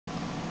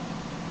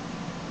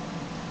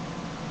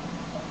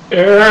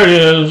There it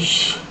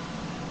is.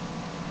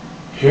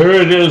 Here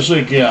it is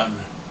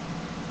again.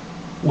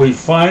 We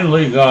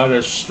finally got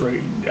it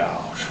straightened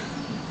out.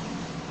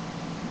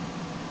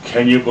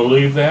 Can you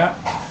believe that?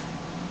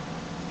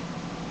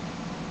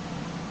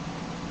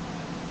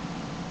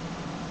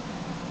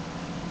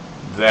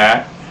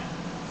 That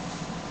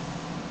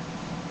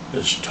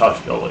is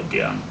Tuthill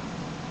again.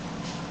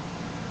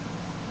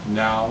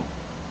 Now,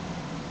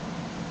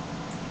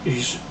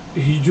 he's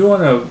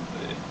doing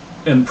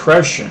a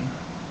impression.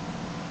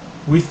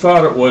 We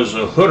thought it was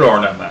a hood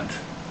ornament,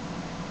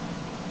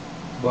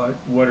 but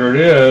what it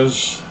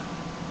is,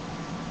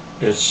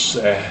 it's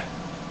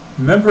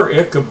remember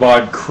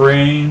Ichabod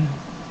Crane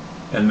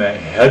and the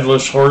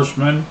Headless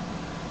Horseman?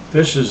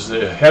 This is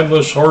the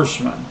Headless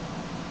Horseman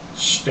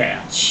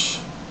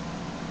stance.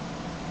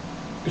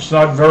 It's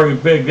not very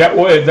big. That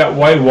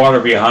white water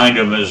behind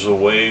him is a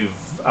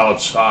wave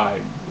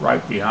outside,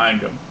 right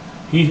behind him.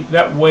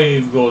 That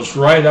wave goes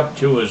right up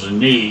to his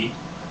knee,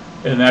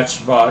 and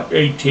that's about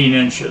 18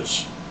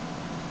 inches.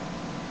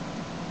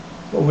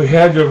 But we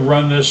had to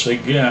run this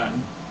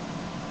again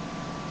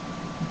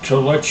to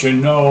let you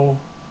know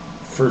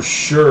for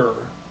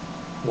sure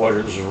what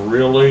is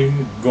really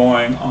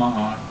going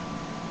on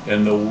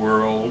in the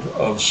world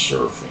of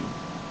surfing.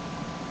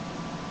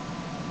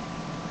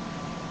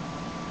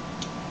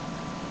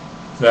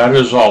 That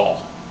is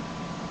all.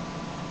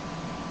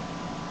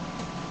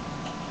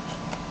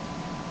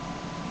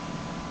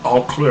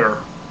 All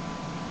clear.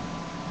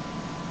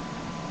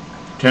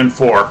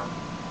 10-4.